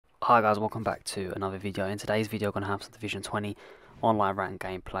Hi guys, welcome back to another video. In today's video, we're going to have some Division 20 online ranked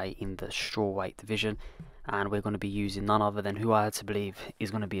gameplay in the strawweight division, and we're going to be using none other than who I had to believe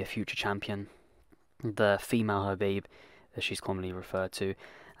is going to be a future champion, the female Habib, as she's commonly referred to,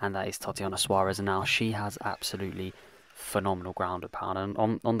 and that is Tatiana Suarez. And now she has absolutely phenomenal ground and pound,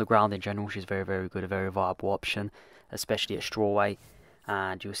 and on the ground in general, she's very good, a very viable option, especially at strawweight.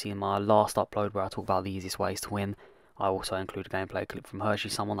 And you'll see in my last upload where I talk about the easiest ways to win, I also include a gameplay clip from her.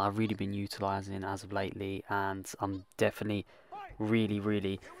 She's someone I've really been utilising as of lately, and I'm definitely really,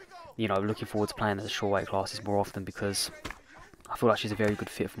 looking forward to playing at the strawweight classes more often because I feel like she's a very good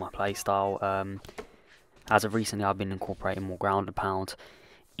fit for my playstyle. As of recently, I've been incorporating more ground and pound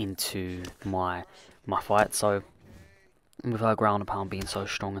into my fight, so with her ground and pound being so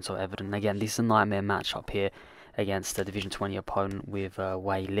strong and so evident, again, this is a nightmare matchup here against a Division 20 opponent with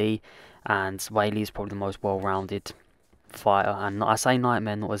Wei Li, and Wei Li is probably the most well-rounded fighter, and I say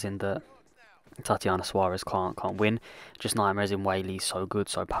nightmare not as in that Tatiana Suarez can't win, just nightmare as in Wei Li's so good,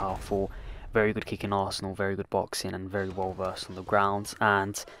 so powerful, very good kicking arsenal, very good boxing, and very well versed on the ground.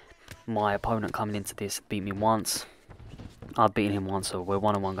 And my opponent coming into this beat me once, I've beaten him once, so we're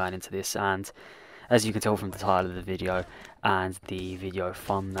 1-1 going into this, and as you can tell from the title of the video and the video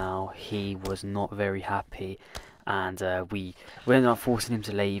thumbnail, he was not very happy, and we ended up forcing him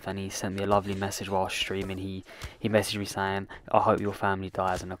to leave, and he sent me a lovely message while streaming. He messaged me saying, "I hope your family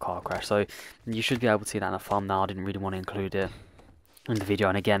dies in a car crash." So you should be able to see that in the thumbnail. I didn't really want to include it in the video,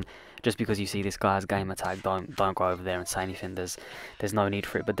 and again, just because you see this guy's gamer tag, don't go over there and say anything. There's no need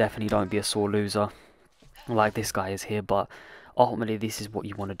for it, but definitely don't be a sore loser like this guy is here. But ultimately, this is what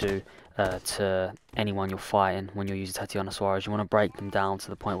you want to do to anyone you're fighting when you're using Tatiana Suarez. You want to break them down to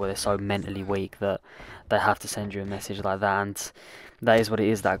the point where they're so mentally weak that they have to send you a message like that, and that is what it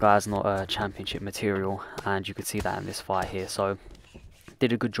is. That guy's not a championship material, and you could see that in this fight here. So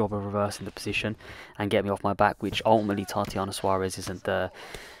did a good job of reversing the position and get me off my back, which ultimately Tatiana Suarez isn't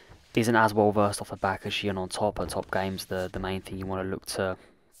as well versed off the back as she, and on top her top games, the main thing you want to look to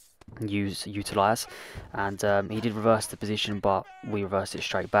utilize. And he did reverse the position, but we reversed it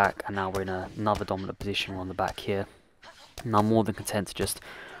straight back, and now we're in another dominant position on the back here, and I'm more than content to just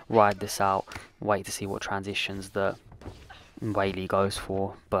ride this out, wait to see what transitions that Wei Li goes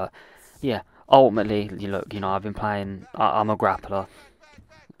for. But yeah, ultimately, I've been playing, I'm a grappler,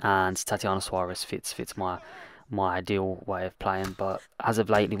 and Tatiana Suarez fits my ideal way of playing. But as of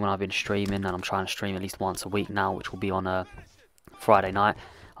lately, when I've been streaming, and I'm trying to stream at least once a week now, which will be on a Friday night,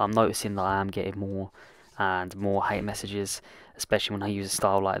 I'm noticing that I am getting more and more hate messages, especially when I use a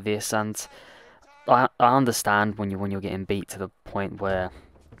style like this. And I understand when you're getting beat to the point where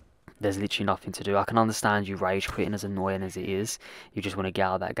there's literally nothing to do. I can understand you rage quitting, as annoying as it is. You just want to get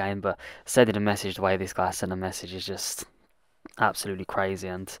out of that game. But sending a message the way this guy sent a message is just absolutely crazy,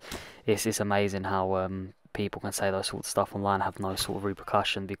 and it's amazing how people can say those sort of stuff online and have no sort of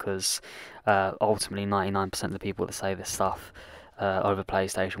repercussion, because ultimately 99% of the people that say this stuff over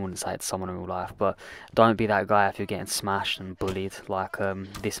PlayStation wouldn't say it to someone in real life. But don't be that guy if you're getting smashed and bullied like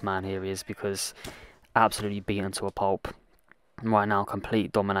this man here is, because absolutely beaten to a pulp right now,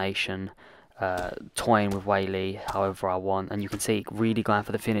 complete domination, toying with Wei Li however I want, and you can see really going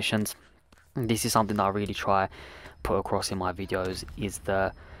for the finish. And this is something that I really try put across in my videos, is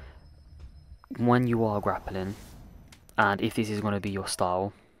that when you are grappling, and if this is going to be your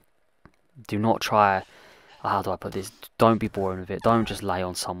style, do not try, how do I put this, don't be boring with it. Don't just lay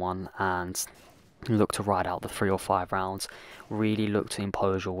on someone and look to ride out the 3 or 5 rounds. Really look to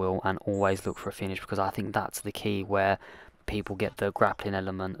impose your will and always look for a finish, because I think that's the key where people get the grappling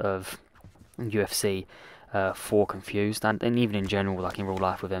element of UFC for confused, and even in general, like in real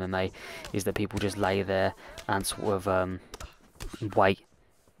life with MMA, is that people just lay there and sort of wait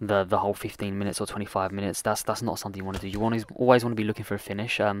the whole 15 minutes or 25 minutes. That's not something you want to do. You always want to be looking for a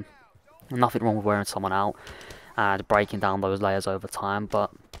finish. Nothing wrong with wearing someone out and breaking down those layers over time,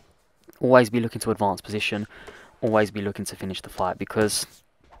 but always be looking to advance position, always be looking to finish the fight, because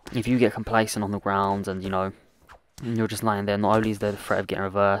if you get complacent on the ground and you're just lying there, not only is there the threat of getting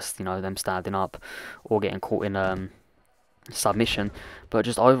reversed, them standing up or getting caught in submission, but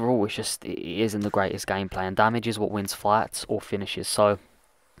just overall it isn't the greatest gameplay, and damage is what wins fights or finishes. So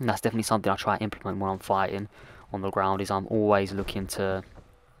that's definitely something I try to implement when I'm fighting on the ground, is I'm always looking to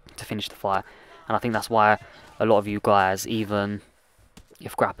finish the fight. And I think that's why a lot of you guys, even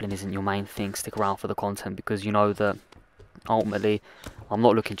if grappling isn't your main thing, stick around for the content, because you know that ultimately I'm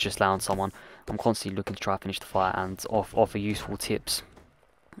not looking to just lay on someone. I'm constantly looking to try to finish the fight and offer useful tips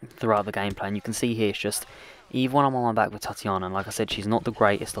throughout the gameplay. And you can see here, it's just, even when I'm on my back with Tatiana, and like I said, she's not the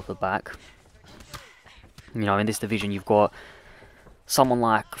greatest off the back. In this division you've got someone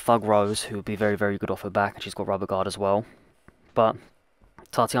like Thug Rose, who would be very, very good off her back, and she's got rubber guard as well. But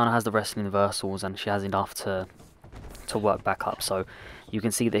Tatiana has the wrestling universals, and she has enough to work back up. So you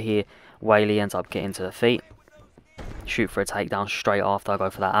can see that here, Weili ends up getting to her feet, shoot for a takedown straight after. I go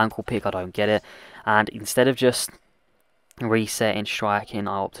for that ankle pick, I don't get it, and instead of just resetting, striking,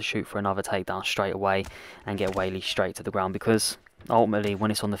 I opt to shoot for another takedown straight away and get Weili straight to the ground, because ultimately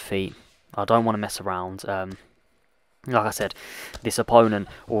when it's on the feet, I don't want to mess around. Like I said, this opponent,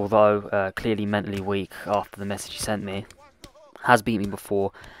 although clearly mentally weak after the message he sent me, has beat me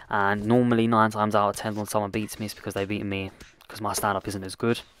before, and normally 9 times out of 10 when someone beats me, it's because they beat me because my stand-up isn't as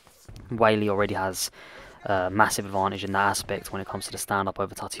good. Weili already has a massive advantage in that aspect when it comes to the stand-up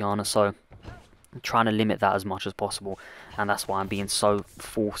over Tatiana, so I'm trying to limit that as much as possible, and that's why I'm being so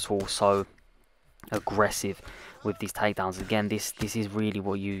forceful, so aggressive with these takedowns. Again, this is really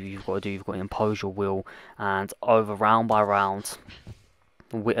what you've got to do. You've got to impose your will, and over round by round,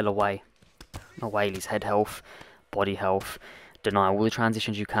 whittle away Weili's head health, body health, deny all the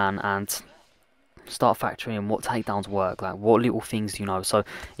transitions you can, and start factoring in what takedowns work, like what little things do you know. So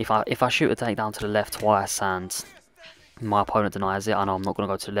if I shoot a takedown to the left twice and my opponent denies it, I know I'm not going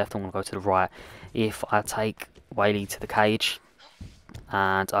to go to the left, I'm going to go to the right. If I take Weili to the cage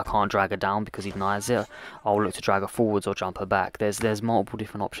and I can't drag her down because he denies it, I'll look to drag her forwards or jump her back. There's multiple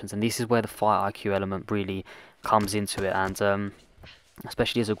different options, and this is where the fight IQ element really comes into it. And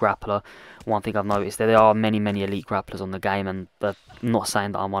especially as a grappler, one thing I've noticed, there are many elite grapplers on the game, and I'm not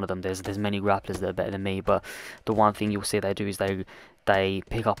saying that I'm one of them. There's many grapplers that are better than me, but the one thing you'll see they do is they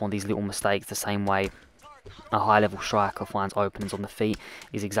pick up on these little mistakes the same way a high level striker finds openings on the feet.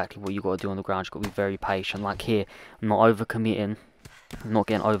 Is exactly what you've got to do on the ground. You've got to be very patient. Like here, I'm not over committing, not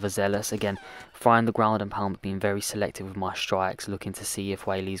getting overzealous. Again, frying the ground and pound, but being very selective with my strikes, looking to see if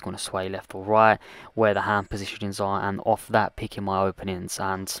Weili's going to sway left or right, where the hand positionings are, and off that picking my openings.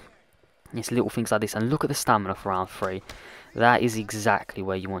 And it's little things like this. And look at the stamina for round 3. That is exactly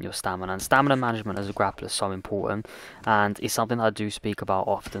where you want your stamina, and stamina management as a grappler is so important, and it's something that I do speak about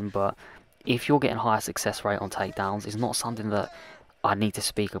often. But if you're getting higher success rate on takedowns, it's not something that I need to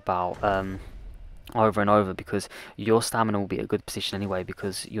speak about over and over, because your stamina will be at a good position anyway,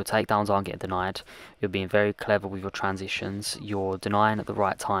 because your takedowns aren't getting denied, you're being very clever with your transitions, you're denying at the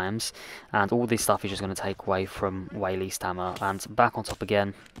right times, and all this stuff is just going to take away from Weili's stamina. And back on top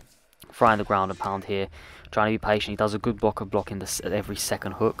again, frying the ground and pound here, trying to be patient. He does a good block of blocking this at every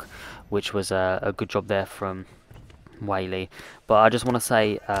second hook, which was a good job there from Weili. But I just want to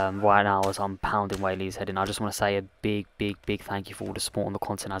say right now, as I'm pounding Weili's head in, I just want to say a big thank you for all the support on the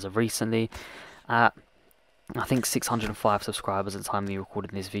content as of recently. I think 605 subscribers at the time of me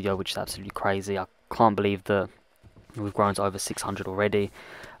recording this video, which is absolutely crazy. I can't believe that we've grown to over 600 already.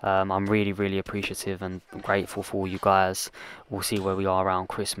 I'm really appreciative and grateful for all you guys. We'll see where we are around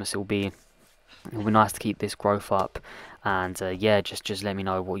Christmas. It'll be nice to keep this growth up, and yeah, just let me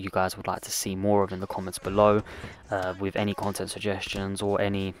know what you guys would like to see more of in the comments below, with any content suggestions or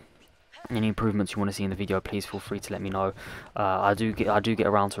any improvements you want to see in the video. Please feel free to let me know. I do get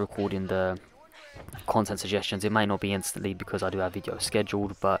around to recording the content suggestions. It may not be instantly because I do have videos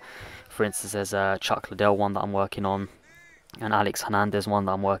scheduled, but for instance, there's a Chuck Liddell one that I'm working on, and Alex Hernandez one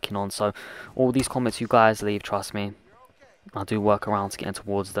that I'm working on. So all these comments you guys leave, trust me, I do work around to getting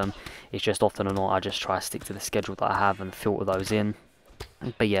towards them. It's just often or not, I just try to stick to the schedule that I have and filter those in.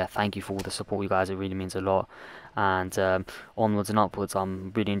 But yeah, thank you for all the support, you guys. It really means a lot. And onwards and upwards,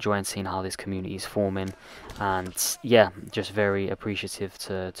 I'm really enjoying seeing how this community is forming. And yeah, just very appreciative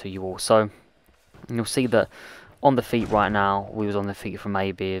to you all. So you'll see that on the feet right now, we was on the feet for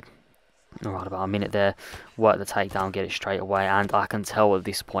maybe around about a minute there. Work the takedown, get it straight away. And I can tell at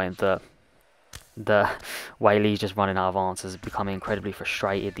this point that Weili's just running out of answers, becoming incredibly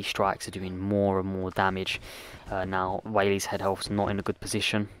frustrated. These strikes are doing more and more damage. Now Weili's head health's not in a good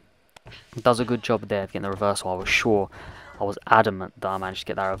position. Does a good job there of getting the reversal. I was adamant that I managed to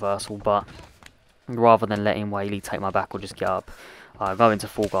get that reversal, but rather than letting Weili take my back or just get up, I go into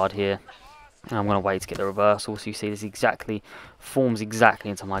full guard here, and I'm going to wait to get the reversal. So you see this forms exactly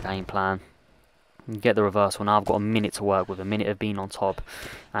into my game plan. Get the reversal. Now I've got a minute to work with, a minute of being on top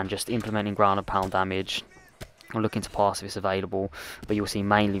and just implementing ground and pound damage. I'm looking to pass if it's available, but you'll see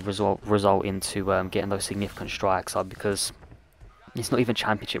mainly result into getting those significant strikes up, because it's not even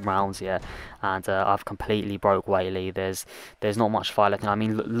championship rounds yet, and I've completely broke Weili. There's not much fight left. I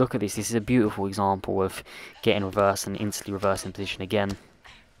mean, look at this. This is a beautiful example of getting reversed and instantly reversing position again.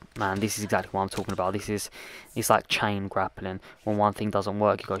 Man, this is exactly what I'm talking about. It's like chain grappling. When one thing doesn't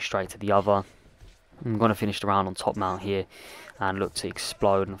work, you go straight to the other. I'm going to finish the round on top mount here and look to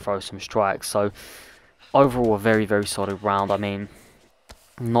explode and throw some strikes. So overall, a very solid round. I mean,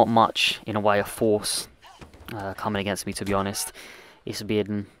 not much in a way of force coming against me, to be honest. It's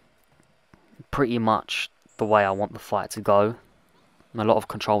been pretty much the way I want the fight to go. A lot of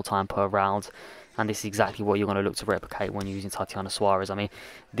control time per round, and this is exactly what you're going to look to replicate when using Tatiana Suarez. I mean,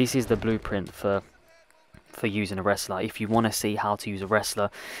 this is the blueprint for using a wrestler. If you want to see how to use a wrestler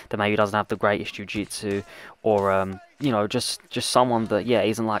that maybe doesn't have the greatest jiu-jitsu, or you know, just someone that, yeah,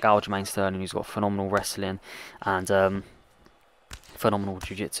 isn't like Aljamain Sterling, who's got phenomenal wrestling and phenomenal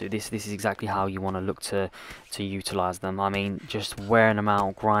jiu-jitsu, this is exactly how you want to look to utilize them. I mean, just wearing them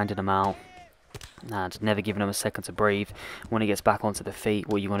out, grinding them out, and never giving them a second to breathe. When he gets back onto the feet,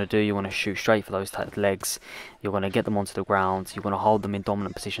 what you want to do, you want to shoot straight for those legs. You're going to get them onto the ground. You're going to hold them in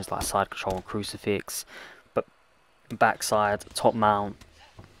dominant positions like side control and crucifix, but backside, top mount,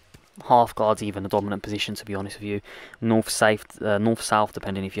 half guard's even a dominant position, to be honest with you. North south,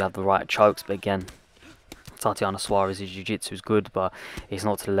 depending if you have the right chokes. But again, Tatiana Suarez's jiu-jitsu is good, but it's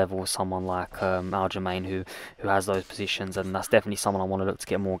not to the level of someone like Aljamain, who has those positions, and that's definitely someone I want to look to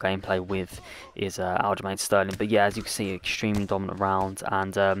get more gameplay with, is Aljamain Sterling. But yeah, as you can see, extremely dominant round,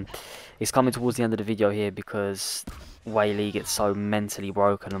 and it's coming towards the end of the video here because Weili gets so mentally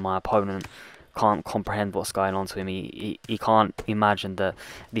broken, and my opponent can't comprehend what's going on to him. He can't imagine that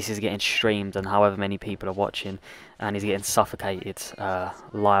this is getting streamed and however many people are watching, and he's getting suffocated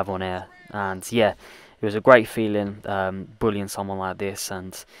live on air. And yeah, it was a great feeling bullying someone like this,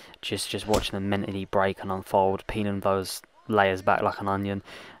 and just watching them mentally break and unfold, peeling those layers back like an onion.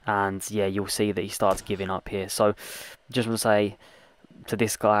 And yeah, you'll see that he starts giving up here. So just want to say to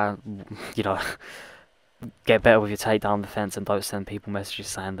this guy, you know, get better with your takedown defense, and don't send people messages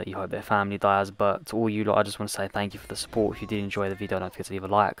saying that you hope their family dies. But to all you lot, I just want to say thank you for the support. If you did enjoy the video, don't forget to leave a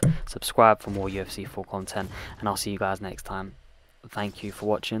like, subscribe for more UFC 4 content, and I'll see you guys next time. Thank you for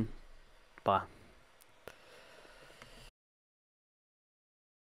watching. Bye.